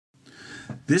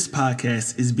This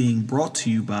podcast is being brought to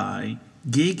you by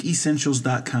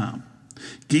GigEssentials.com.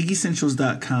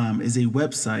 GigEssentials.com is a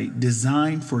website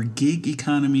designed for gig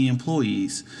economy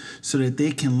employees so that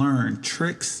they can learn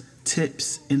tricks,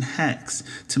 tips, and hacks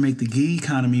to make the gig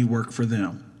economy work for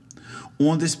them.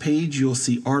 On this page, you'll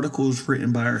see articles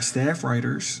written by our staff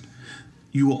writers.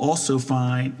 You will also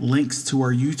find links to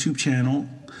our YouTube channel,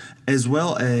 as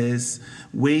well as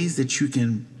ways that you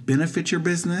can benefit your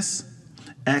business,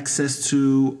 access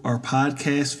to our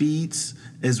podcast feeds,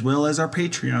 as well as our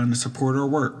Patreon to support our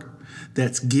work.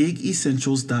 That's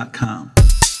GigEssentials.com.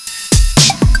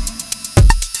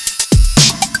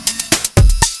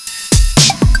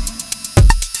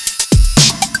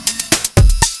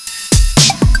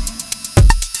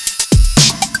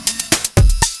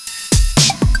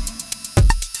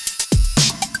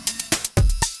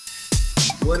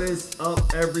 What is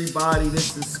up, everybody?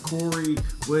 This is Corey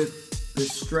with the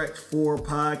Stretch 4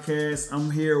 podcast.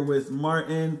 I'm here with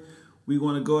Martin. We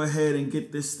want to go ahead and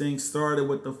get this thing started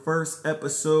with the first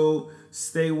episode.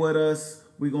 Stay with us.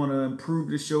 We're going to improve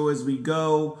the show as we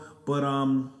go. But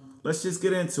let's just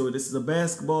get into it. This is a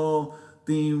basketball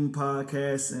themed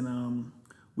podcast, and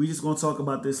we just going to talk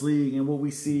about this league and what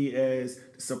we see as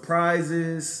the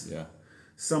surprises,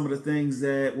 some of the things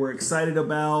that we're excited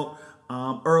about,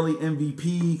 early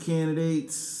MVP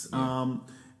candidates,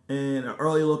 and an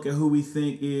early look at who we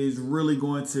think is really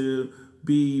going to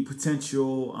be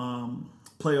potential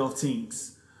playoff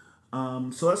teams.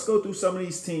 So let's go through some of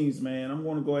these teams, man. I'm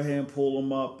going to go ahead and pull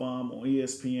them up on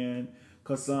ESPN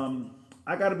because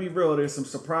I got to be real. There's some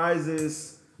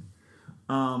surprises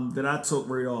that I took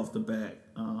right off the bat.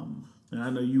 And I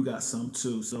know you got some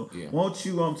too. So why don't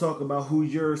you talk about who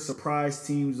your surprise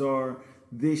teams are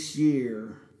this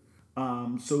year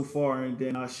so far, and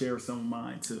then I'll share some of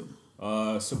mine too.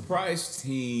 Surprise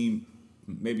team,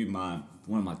 maybe one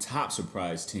of my top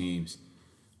surprise teams,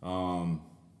 who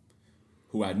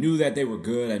I knew that they were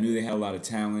good. I knew they had a lot of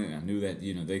talent. I knew that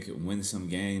they could win some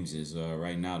games. Is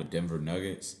right now the Denver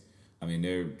Nuggets. I mean,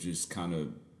 they're just kind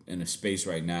of in a space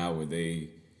right now where I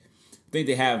think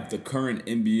they have the current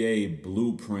NBA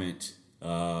blueprint,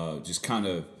 just kind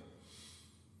of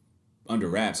under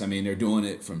wraps. I mean, they're doing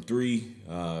it from three.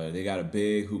 They got a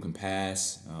big who can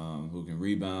pass, who can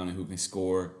rebound, and who can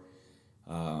score.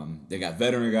 They got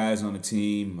veteran guys on the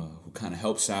team who kind of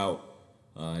helps out.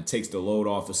 It takes the load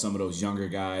off of some of those younger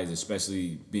guys,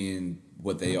 especially being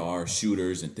what they are,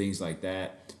 shooters and things like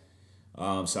that.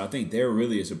 So I think they're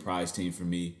really a surprise team for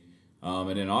me.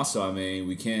 And then also, I mean,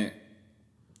 we can't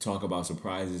talk about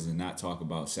surprises and not talk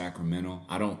about Sacramento.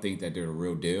 I don't think that they're the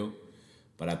real deal.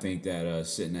 But I think that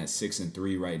sitting at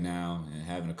 6-3 right now and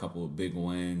having a couple of big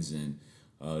wins and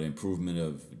the improvement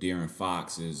of De'Aaron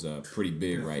Fox is pretty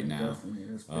big right now.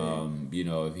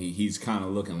 He's kind of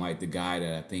looking like the guy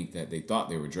that I think that they thought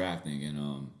they were drafting,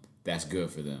 and that's good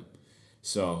for them.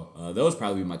 So those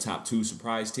probably be my top two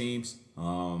surprise teams.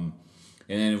 And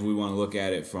then if we want to look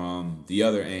at it from the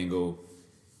other angle,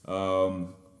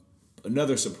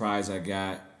 another surprise I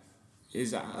got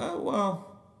is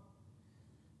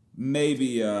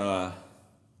maybe it's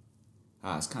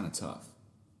kind of tough.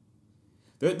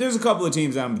 There's a couple of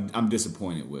teams I'm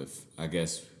disappointed with, I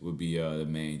guess would be the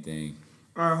main thing.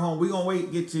 All right, home. We're gonna wait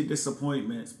and get to your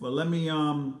disappointments, but let me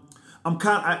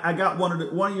I got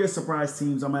one of your surprise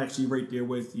teams. I'm actually right there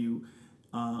with you,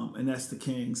 and that's the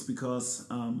Kings because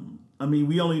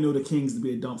we only know the Kings to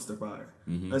be a dumpster fire.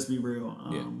 Mm-hmm. Let's be real.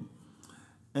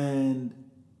 And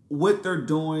what they're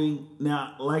doing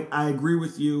now, like I agree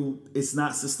with you, it's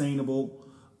not sustainable.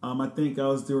 I think there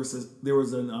was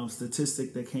a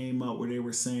statistic that came up where they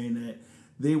were saying that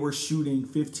they were shooting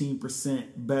 15%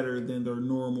 better than their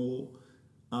normal.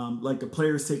 Like the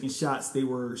players taking shots, they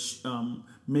were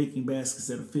making baskets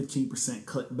at a 15%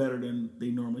 clip better than they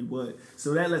normally would.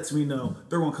 So that lets me know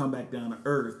they're going to come back down to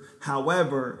earth.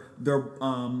 However,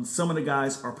 some of the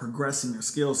guys are progressing their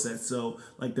skill set. So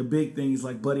like the big things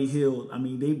like Buddy Hield,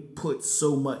 they put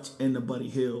so much into Buddy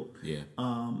Hield. Yeah.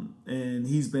 And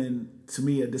he's been, to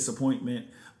me, a disappointment.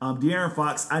 De'Aaron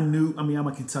Fox, I'm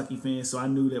a Kentucky fan, so I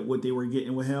knew that what they were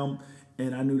getting with him,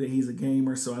 and I knew that he's a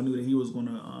gamer, so I knew that he was going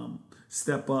to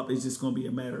step up. It's just going to be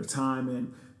a matter of time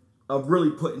and of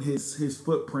really putting his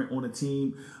footprint on the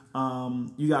team.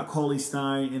 You got Cauley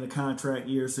Stein in a contract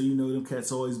year, so them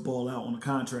cats always ball out on a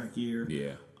contract year.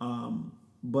 Yeah.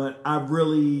 But I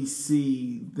really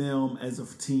see them as a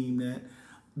team that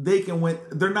they can win.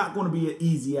 They're not going to be an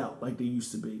easy out like they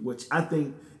used to be, which I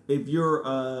think if you're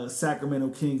a Sacramento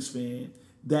Kings fan,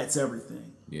 that's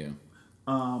everything. Yeah.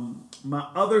 My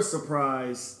other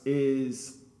surprise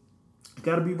is,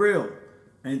 got to be real,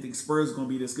 I didn't think Spurs going to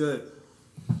be this good.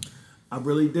 I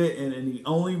really didn't, and the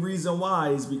only reason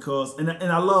why is because, and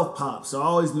I love Pop, so I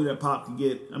always knew that Pop could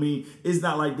get. I mean, it's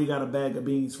not like they got a bag of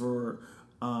beans for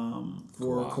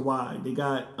Kawhi. They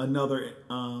got another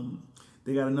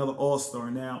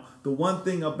All-Star. Now, the one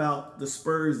thing about the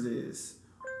Spurs is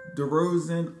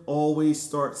DeRozan always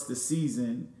starts the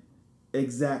season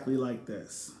exactly like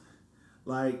this.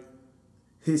 Like,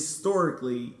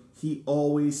 historically, he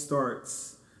always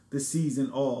starts the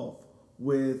season off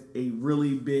with a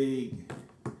really big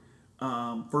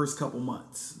first couple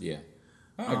months. Yeah,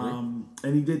 I agree.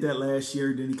 And he did that last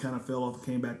year. Then he kind of fell off and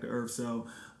came back to earth. So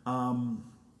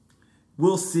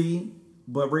we'll see.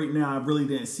 But right now, I really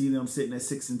didn't see them sitting at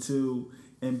 6-2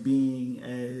 and being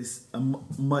as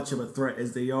much of a threat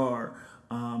as they are.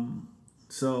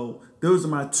 So those are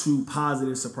my two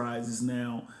positive surprises.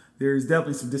 Now, there's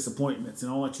definitely some disappointments,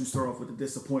 and I'll let you start off with the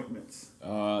disappointments.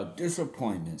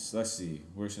 Disappointments. Let's see.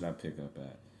 Where should I pick up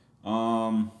at?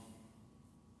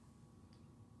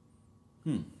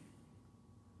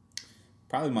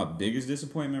 Probably my biggest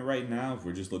disappointment right now, if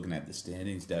we're just looking at the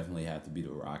standings, definitely have to be the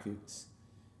Rockets.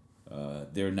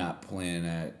 They're not playing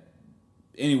at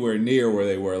anywhere near where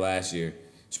they were last year,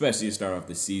 especially to start off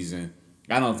the season.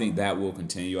 I don't think that will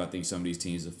continue. I think some of these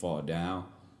teams will fall down.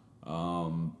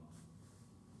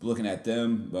 Looking at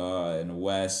them in the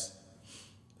West,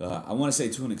 I want to say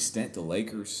to an extent the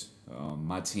Lakers,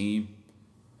 my team.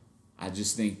 I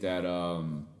just think that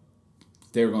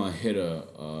they're going to hit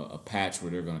a patch where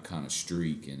they're going to kind of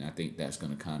streak, and I think that's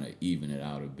going to kind of even it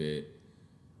out a bit.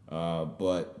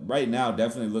 But right now,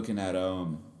 definitely looking at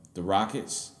the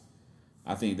Rockets,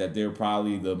 I think that they're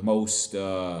probably the most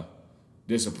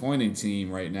disappointing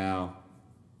team right now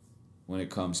when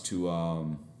it comes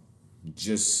to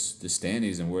just the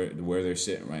standings and where they're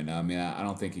sitting right now. I mean, I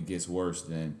don't think it gets worse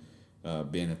than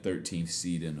being a 13th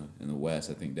seed in the West.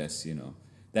 I think that's,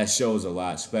 that shows a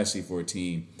lot, especially for a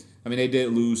team. I mean, they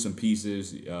did lose some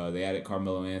pieces. They added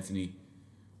Carmelo Anthony.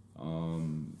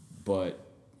 But,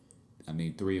 I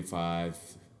mean, 3-5,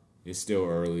 it's still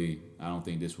early. I don't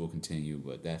think this will continue,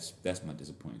 but that's my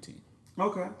disappointing team.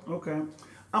 Okay.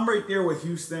 I'm right there with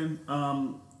Houston.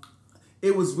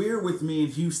 It was weird with me in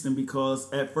Houston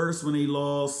because at first when they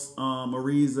lost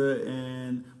Ariza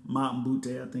and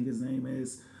Matambute, I think his name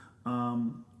is,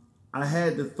 I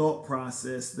had the thought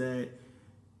process that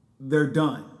they're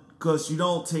done because you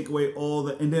don't take away all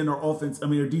the, and then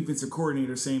their defensive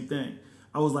coordinator, same thing.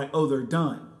 I was like, oh, they're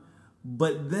done.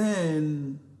 But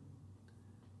then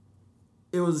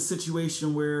it was a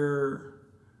situation where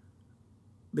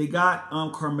they got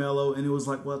Carmelo, and it was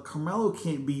like, well, Carmelo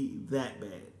can't be that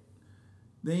bad.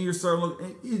 Then you start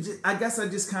looking. I guess I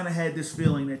just kind of had this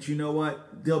feeling that, you know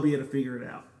what, they'll be able to figure it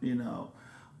out,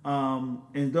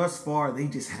 And thus far, they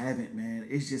just haven't, man.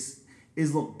 It's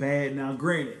looked bad. Now,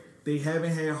 granted, they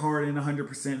haven't had Harden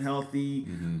 100% healthy.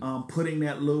 Mm-hmm. Putting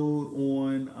that load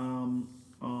on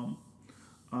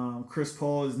Chris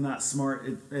Paul is not smart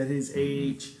at his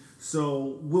age. Mm-hmm.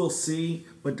 So we'll see.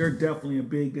 But they're definitely a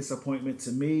big disappointment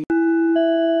to me.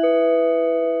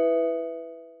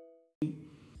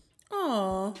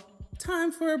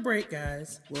 Time for a break,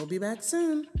 guys. We'll be back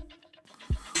soon.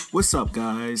 What's up,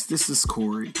 guys? This is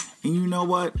Corey. And you know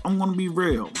what? I'm going to be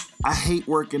real. I hate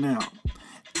working out.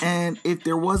 And if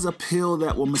there was a pill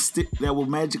that will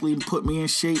magically put me in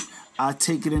shape, I'd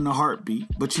take it in a heartbeat.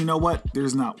 But you know what?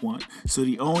 There's not one. So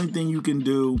the only thing you can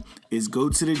do is go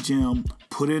to the gym,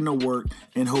 put in the work,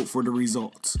 and hope for the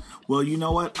results. Well, you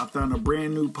know what? I found a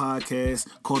brand new podcast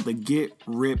called the Get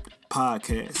Ripped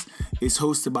Podcast. It's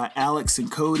hosted by Alex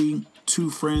and Cody,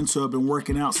 two friends who have been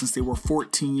working out since they were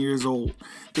 14 years old.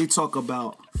 They talk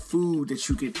about food that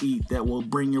you can eat that will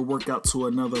bring your workout to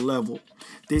another level.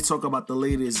 They talk about the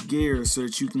latest gear so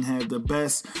that you can have the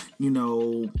best,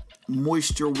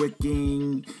 moisture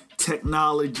wicking,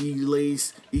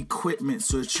 technology-laced equipment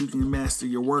so that you can master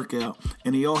your workout.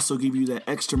 And they also give you that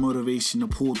extra motivation to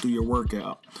pull through your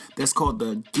workout. That's called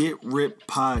the Get Ripped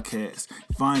Podcast.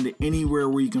 Find it anywhere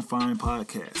where you can find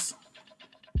podcasts.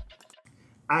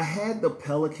 I had the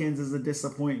Pelicans as a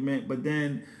disappointment, but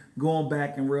then going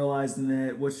back and realizing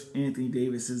that Anthony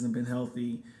Davis hasn't been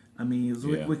healthy. I mean,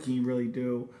 what can you really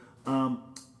do?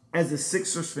 As a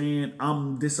Sixers fan,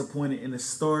 I'm disappointed in the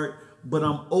start, but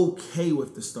I'm okay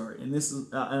with the start. And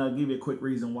and I'll give you a quick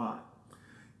reason why.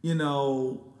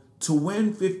 To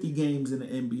win 50 games in the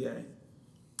NBA,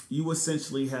 you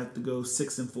essentially have to go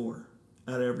 6-4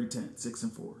 out of every 10,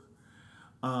 6-4.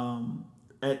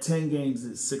 At 10 games,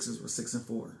 the Sixers were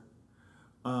 6-4.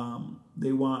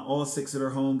 They won all 6 of their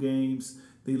home games.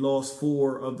 They lost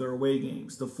 4 of their away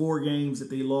games. The 4 games that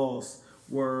they lost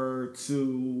were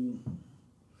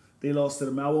they lost to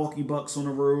the Milwaukee Bucks on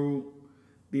the road.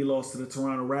 They lost to the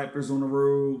Toronto Raptors on the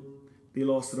road. They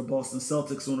lost to the Boston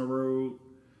Celtics on the road.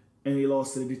 And they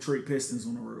lost to the Detroit Pistons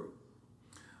on the road.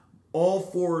 All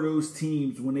four of those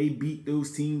teams, when they beat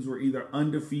those teams, were either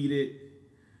undefeated.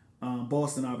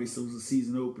 Boston obviously was a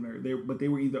season opener, but they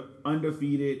were either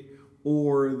undefeated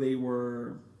or they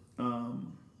were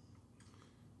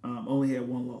only had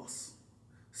one loss.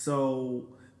 So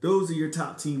those are your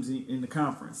top teams in the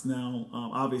conference. Now,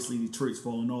 obviously Detroit's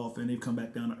fallen off and they've come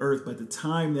back down to earth. But the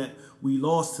time that we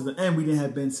lost to and we didn't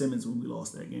have Ben Simmons when we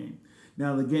lost that game.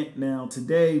 Now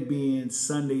today being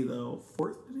Sunday though,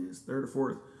 3rd or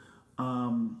 4th.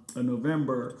 Of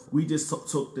November, we just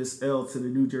took this L to the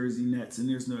New Jersey Nets, and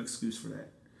there's no excuse for that.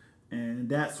 And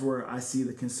that's where I see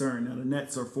the concern. Now the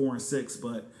Nets are 4-6,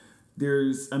 but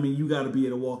you got to be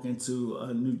able to walk into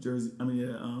a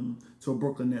to a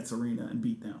Brooklyn Nets arena and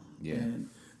beat them. Yeah. And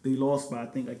they lost by I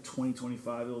think like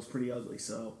 20-25. It was pretty ugly.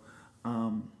 So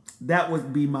that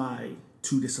would be my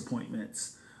two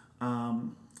disappointments.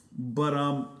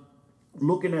 But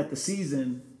looking at the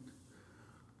season,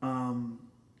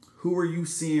 who are you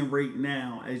seeing right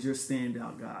now as your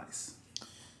standout guys?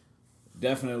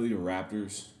 Definitely the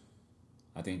Raptors.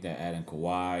 I think that adding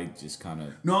Kawhi just kind of...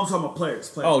 No, I'm talking about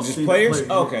players. Oh, just players?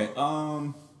 Okay.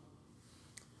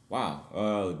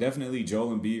 Wow. Definitely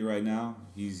Joel Embiid right now.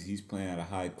 He's playing at a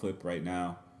high clip right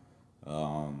now.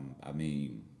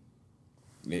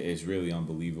 It's really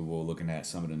unbelievable looking at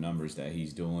some of the numbers that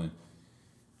he's doing.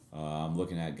 I'm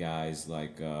looking at guys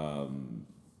like...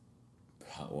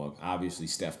 obviously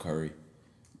Steph Curry.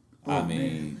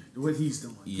 Man. What he's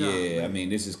doing. Yeah,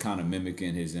 this is kind of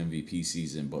mimicking his MVP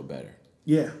season, but better.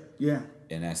 Yeah.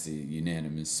 And that's the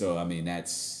unanimous. So that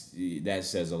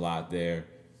says a lot there.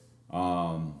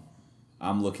 I'm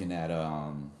looking at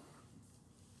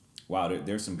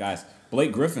there's some guys.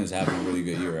 Blake Griffin's having a really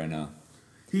good year right now.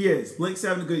 He is. Blake's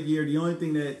having a good year. The only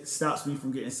thing that stops me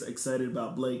from getting excited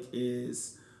about Blake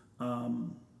is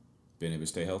being able to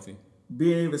stay healthy.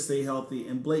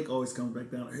 And Blake always comes back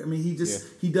down.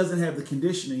 He doesn't have the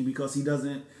conditioning because he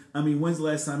doesn't. When's the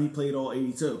last time he played all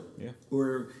 82? Yeah.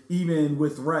 Or even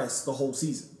with rest the whole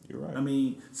season. You're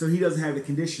right. So he doesn't have the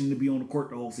conditioning to be on the court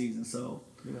the whole season. So,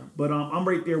 yeah. But I'm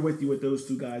right there with you with those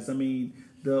two guys.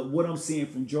 What I'm seeing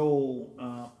from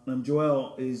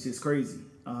Joel is just crazy.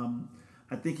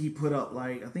 I think he put up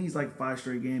he's 5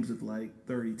 straight games with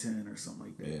 30-10 or something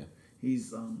like that. Yeah.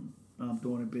 He's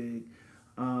doing it big.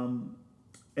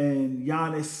 And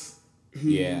Giannis,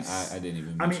 I didn't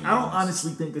even mention I don't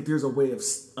honestly think that there's a way of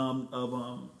stopping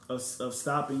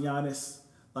Giannis.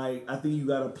 I think you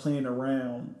got to plan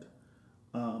around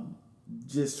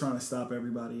just trying to stop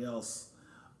everybody else.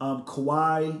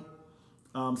 Kawhi,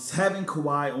 having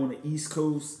Kawhi on the East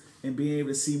Coast and being able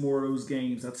to see more of those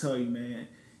games, I tell you, man,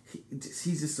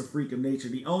 he's just a freak of nature.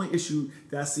 The only issue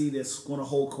that I see that's going to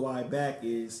hold Kawhi back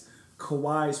is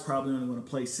Kawhi is probably only going to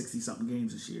play 60-something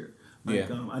games this year.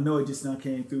 I know it just now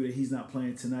came through that he's not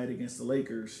playing tonight against the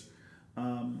Lakers,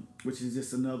 which is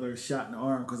just another shot in the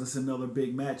arm because it's another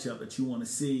big matchup that you want to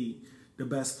see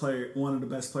one of the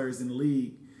best players in the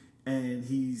league, and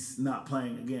he's not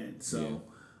playing again. So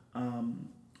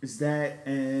it's that,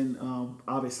 and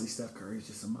obviously Steph Curry is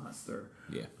just a monster.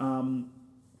 Yeah.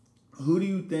 Who do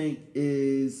you think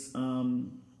is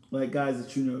guys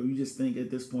that you just think at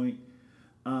this point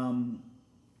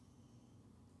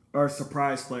are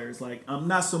surprise players?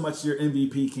 Not so much your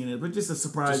MVP candidate, but just a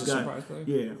surprise guy. Surprise player?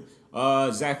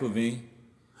 Yeah. Zach LaVine.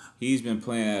 He's been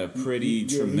playing at a pretty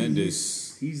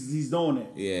tremendous. He's doing it.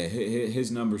 Yeah,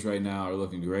 his numbers right now are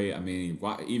looking great.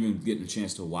 Even getting a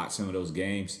chance to watch some of those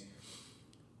games,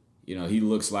 he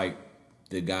looks like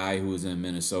the guy who was in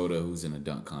Minnesota who's in a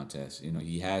dunk contest.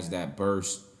 He has that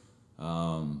burst.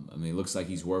 It looks like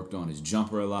he's worked on his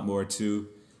jumper a lot more too.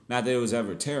 Not that it was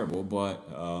ever terrible, but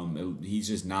he's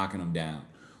just knocking them down.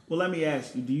 Well, let me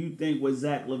ask you, do you think what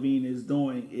Zach LaVine is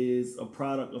doing is a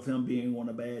product of him being on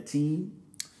a bad team,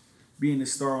 being a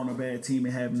star on a bad team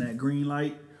and having that green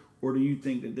light? Or do you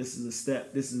think that this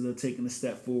is taking a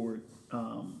step forward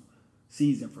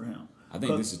season for him? I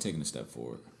think this is taking a step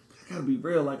forward. I gotta be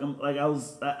real. I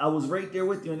was right there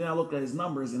with you, and then I looked at his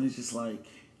numbers, and it's just I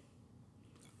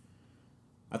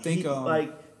think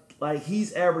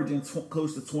he's averaging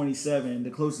close to 27. The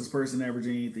closest person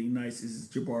averaging anything nice is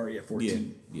Jabari at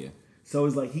 14. Yeah. So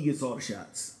it's he gets all the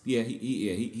shots. Yeah,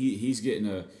 he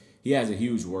has a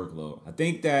huge workload. I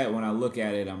think that when I look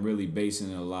at it, I'm really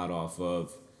basing it a lot off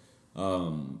of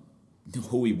who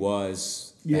he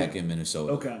was back in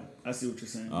Minnesota. Okay, I see what you're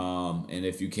saying. And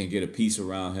if you can get a piece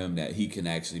around him that he can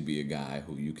actually be a guy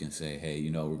who you can say, hey,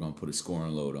 we're going to put a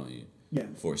scoring load on you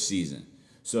for a season.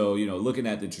 So, looking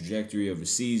at the trajectory of the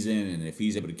season, and if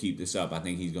he's able to keep this up, I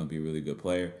think he's going to be a really good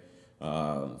player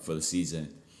for the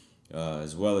season.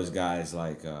 As well as guys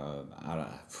like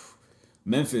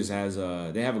Memphis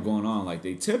they have it going on like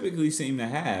they typically seem to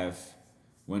have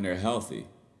when they're healthy,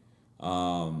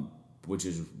 which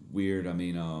is weird. I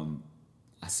mean,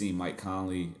 I seen Mike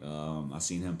Conley. I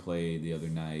seen him play the other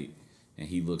night, and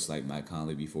he looks like Mike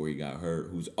Conley before he got hurt,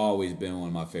 who's always been one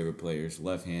of my favorite players,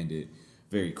 left-handed,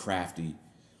 very crafty.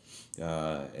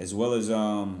 As well as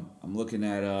I'm looking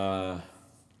at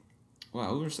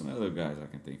who are some other guys I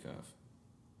can think of?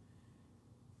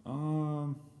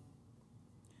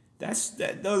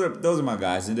 Those are my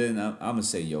guys, and then I'm gonna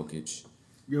say Jokic.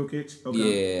 Jokic,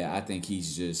 okay. Yeah, I think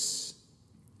he's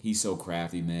so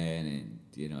crafty, man, and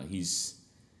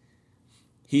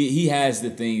he has the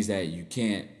things that you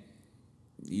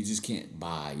just can't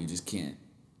buy. You just can't.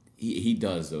 He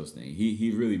does those things.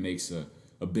 He really makes a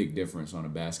big difference on a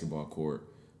basketball court.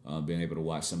 Being able to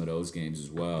watch some of those games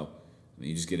as well. I mean,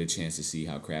 you just get a chance to see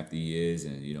how crafty he is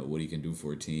and, what he can do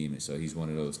for a team. And so he's one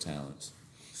of those talents.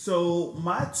 So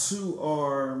my two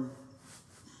are,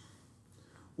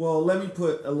 well, let me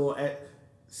put a little,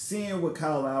 seeing what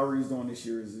Kyle Lowry's doing this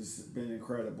year has been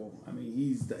incredible. I mean,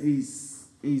 he's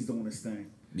doing his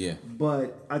thing. Yeah.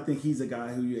 But I think he's a guy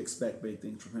who you expect big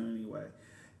things from him anyway.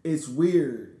 It's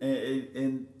weird,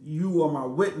 and you are my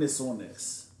witness on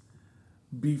this.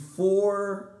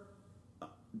 Before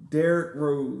Derrick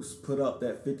Rose put up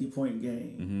that 50-point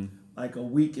game like a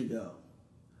week ago,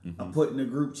 I put in the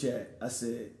group chat, I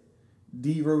said,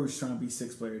 D Rose trying to be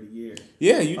sixth player of the year.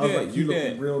 Yeah, you I was did. like, you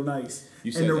looking real nice.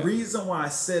 You and the that. reason why I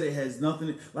said it has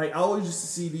nothing, like I always used to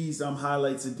see these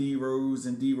highlights of D Rose,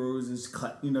 and D Rose is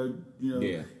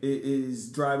is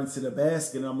driving to the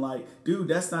basket. And I'm like, dude,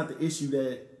 that's not the issue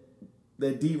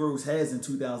that D Rose has in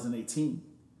 2018.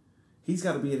 He's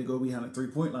got to be able to go behind the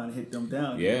 3-point line and hit them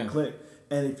down. Yeah. And clip.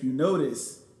 And if you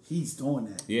notice, he's doing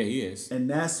that. Yeah, he is. And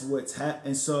that's what's happening.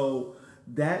 And so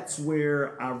that's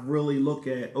where I really look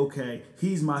at, okay,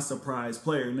 he's my surprise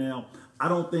player. Now, I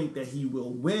don't think that he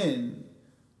will win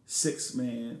sixth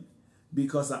man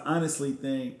because I honestly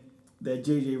think that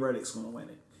J.J. Redick's going to win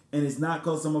it. And it's not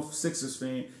because I'm a Sixers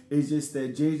fan. It's just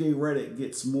that J.J. Redick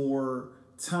gets more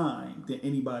time than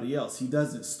anybody else. He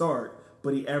doesn't start,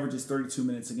 but he averages 32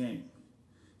 minutes a game.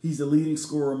 He's the leading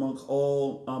scorer amongst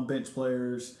all bench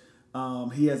players.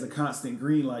 He has a constant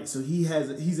green light. So he's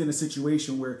in a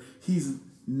situation where he's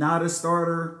not a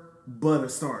starter, but a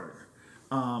starter.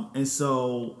 And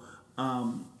so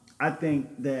I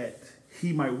think that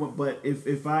he might win. But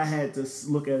if I had to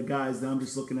look at guys that I'm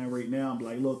just looking at right now, I'm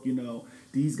like, look,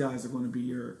 these guys are going to be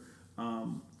your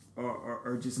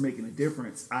are just making a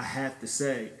difference. I have to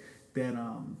say that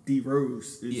D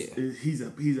Rose he's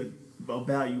a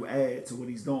value add to what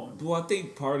he's doing. Well, I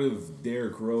think part of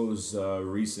Derrick Rose's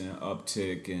recent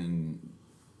uptick in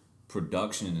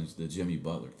production is the Jimmy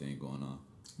Butler thing going on.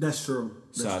 That's true.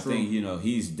 I think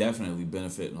he's definitely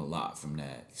benefiting a lot from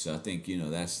that. So I think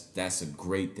that's a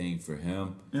great thing for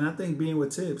him. And I think being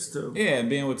with Tibbs too. Yeah, and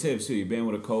being with Tibbs too. You're being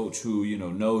with a coach who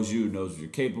knows what you're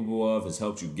capable of, has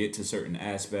helped you get to certain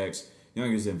aspects.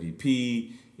 Youngest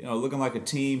MVP. Looking like a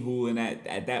team who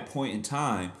at that point in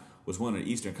time was one of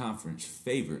the Eastern Conference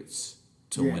favorites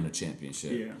to win a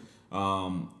championship. Yeah.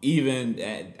 Even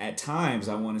at times,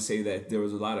 I want to say that there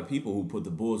was a lot of people who put the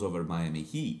Bulls over the Miami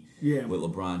Heat. Yeah. With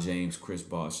LeBron James, Chris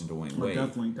Bosh, and Dwayne Wade.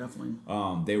 Definitely.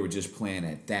 They were just playing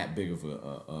at that big of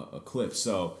a clip.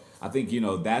 So I think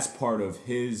that's part of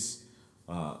his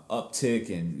uptick,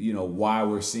 and why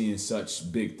we're seeing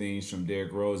such big things from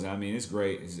Derrick Rose. I mean, it's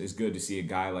great. It's good to see a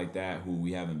guy like that who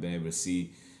we haven't been able to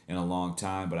see in a long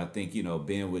time. But I think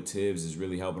being with Tibbs is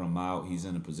really helping him out. He's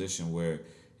in a position where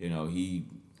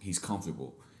he's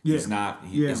comfortable. Yeah. It's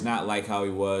not like how he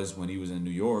was when he was in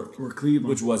New York or Cleveland,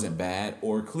 which wasn't bad,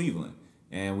 or Cleveland.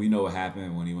 And we know what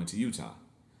happened when he went to Utah.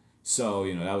 So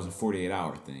that was a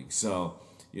 48-hour thing. So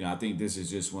I think this is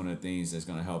just one of the things that's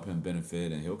going to help him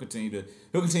benefit, and he'll continue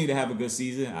to have a good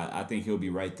season. I think he'll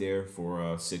be right there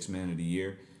for Sixth Man of the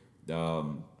Year,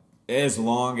 as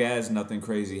long as nothing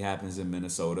crazy happens in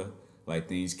Minnesota. Like,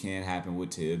 things can happen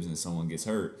with Tibbs and someone gets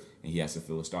hurt and he has to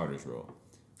fill a starter's role.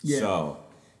 Yeah. So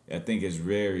I think it's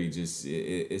very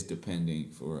it's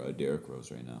depending for Derrick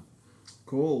Rose right now.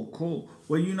 Cool.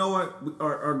 Well, you know what?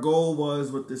 Our goal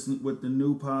was with the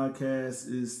new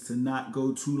podcast is to not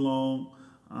go too long.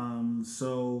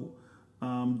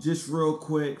 Just real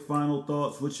quick, final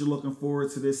thoughts. What you're looking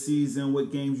forward to this season?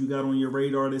 What games you got on your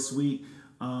radar this week?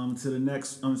 To the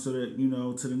next, to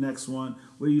the next one.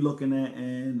 What are you looking at,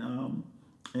 and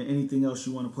anything else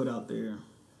you want to put out there?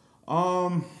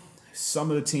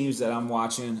 Some of the teams that I'm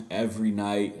watching every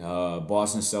night,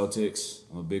 Boston Celtics.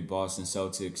 I'm a big Boston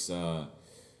Celtics. I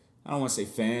don't want to say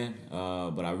fan,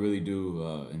 but I really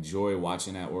do enjoy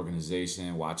watching that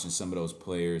organization, watching some of those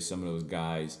players, some of those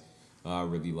guys. I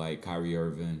really like Kyrie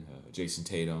Irving, Jason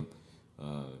Tatum.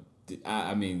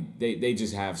 I mean, they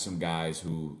just have some guys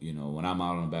who, when I'm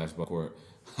out on the basketball court,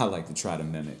 I like to try to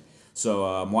mimic. So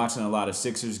I'm watching a lot of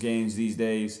Sixers games these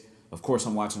days. Of course,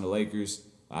 I'm watching the Lakers.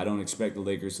 I don't expect the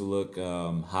Lakers to look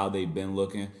how they've been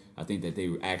looking. I think that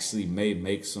they actually may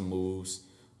make some moves.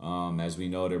 As we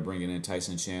know, they're bringing in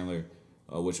Tyson Chandler,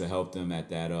 which will help them at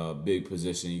that big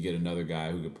position. You get another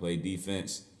guy who can play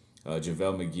defense.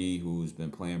 JaVale McGee, who's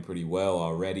been playing pretty well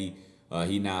already.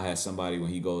 He now has somebody when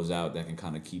he goes out that can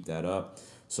kind of keep that up.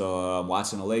 So I'm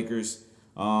watching the Lakers.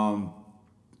 I'm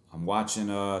watching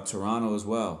Toronto as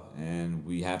well. And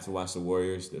we have to watch the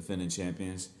Warriors, defending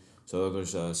champions. So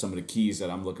those are some of the keys that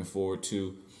I'm looking forward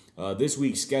to. This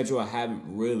week's schedule, I haven't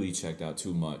really checked out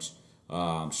too much.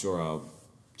 I'm sure I'll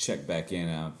check back in.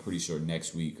 I'm pretty sure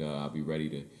next week I'll be ready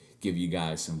to give you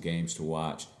guys some games to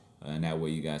watch. And that way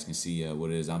you guys can see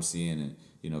what it is I'm seeing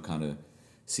and, kind of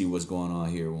see what's going on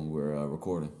here when we're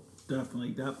recording.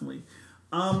 Definitely.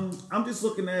 I'm just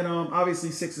looking at,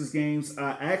 obviously, Sixers games.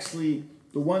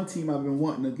 The one team I've been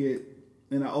wanting to get,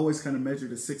 and I always kind of measure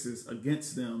the Sixers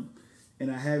against them, and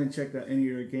I haven't checked out any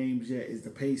of their games yet, is the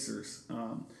Pacers.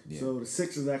 So the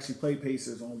Sixers actually play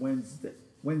Pacers on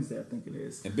Wednesday, I think it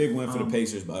is. And big win for the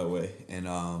Pacers, by the way, and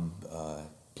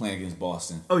playing against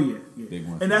Boston. Oh yeah. Big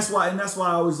win. And that's why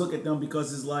I always look at them,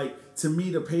 because it's like, to me,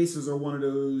 the Pacers are one of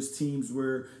those teams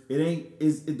where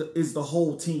it's the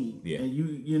whole team. Yeah. And you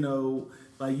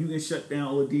can shut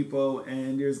down Oladipo,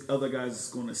 and there's other guys that's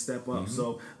going to step up. Mm-hmm.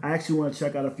 So I actually want to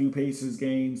check out a few Pacers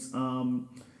games.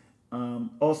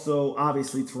 Also,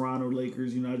 obviously, Toronto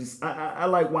Lakers. I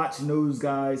like watching those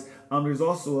guys. There's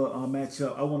also a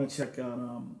matchup I want to check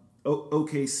out.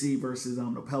 OKC versus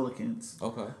the Pelicans.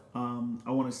 Okay.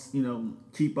 I want to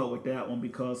keep up with that one,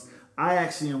 because I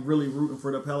actually am really rooting for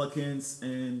the Pelicans,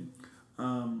 and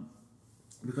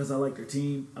because I like their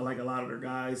team, I like a lot of their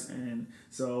guys, and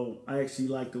so I actually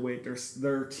like the way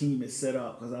their team is set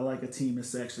up, because I like a team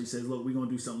that actually says, "Look, we're gonna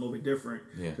do something a little bit different."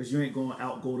 Because you ain't going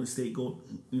out Golden State.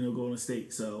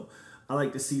 So I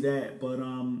like to see that. But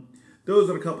those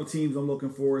are the couple teams I'm looking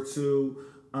forward to.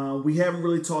 We haven't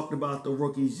really talked about the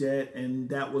rookies yet, and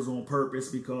that was on purpose,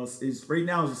 because right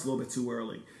now it's just a little bit too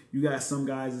early. You got some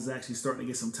guys that's actually starting to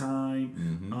get some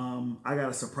time. Mm-hmm. I got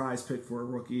a surprise pick for a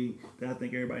rookie that I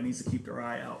think everybody needs to keep their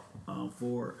eye out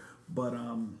for. But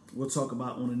we'll talk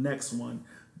about on the next one.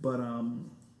 But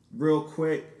real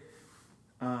quick,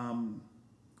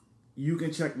 you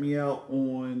can check me out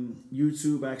on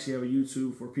YouTube. I actually have a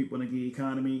YouTube for people in the gig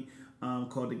economy.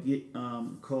 Called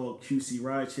QC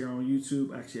Rideshare on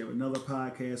YouTube. I actually have another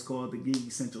podcast called the Gig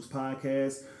Essentials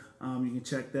Podcast. You can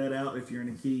check that out if you're in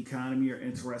the gig economy or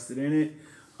interested in it.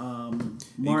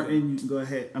 Martin, you can go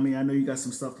ahead. I know you got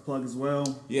some stuff to plug as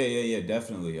well. Yeah,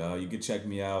 definitely. You can check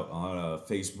me out on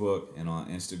Facebook and on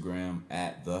Instagram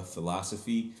at The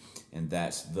Philosophy, and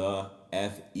that's the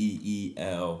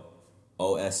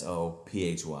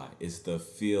FEELOSOPHY. It's The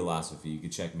Philosophy. You can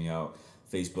check me out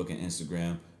Facebook and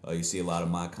Instagram. You see a lot of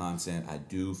my content. I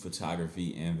do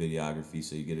photography and videography,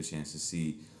 so you get a chance to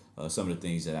see some of the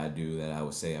things that I do that I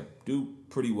would say I do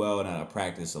pretty well and I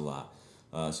practice a lot.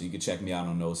 So you can check me out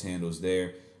on those handles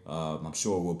there. I'm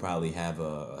sure we'll probably have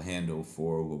a handle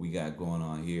for what we got going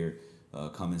on here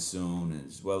coming soon,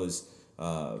 as well as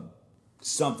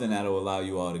something that will allow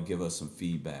you all to give us some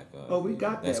feedback. We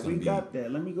got that.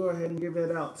 Let me go ahead and give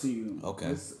that out to you. Okay.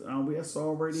 That's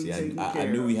already taken care of. I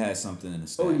knew we had something in the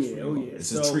stash. Oh yeah.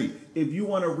 It's a treat. If you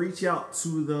want to reach out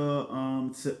to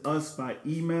to us by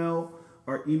email,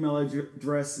 our email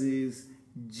address is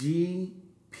gpnstretch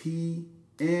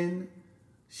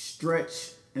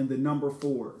and the number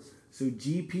 4. So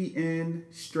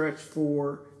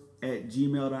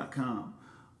gpnstretch4@gmail.com.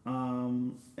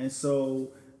 And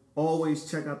so always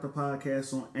check out the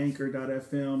podcast on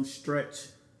anchor.fm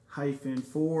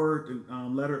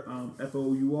stretch-4, letter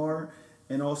FOUR.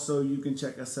 And also you can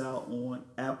check us out on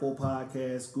Apple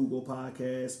Podcasts, Google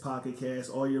Podcasts, Pocket Casts,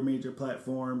 all your major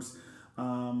platforms.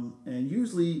 And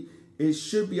usually it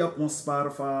should be up on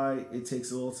Spotify. It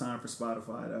takes a little time for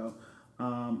Spotify though.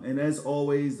 And as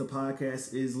always, the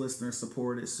podcast is listener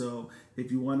supported. So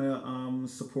if you want to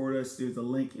support us, there's a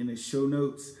link in the show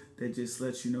notes that just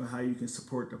lets you know how you can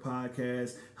support the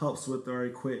podcast, helps with our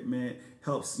equipment,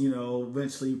 helps,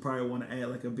 eventually you probably want to add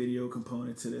like a video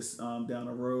component to this down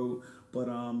the road. But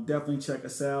definitely check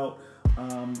us out.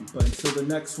 But until the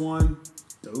next one,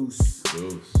 deuce.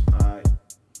 Deuce. All right.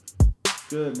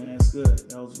 good, man. It's good.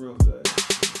 That was real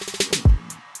good.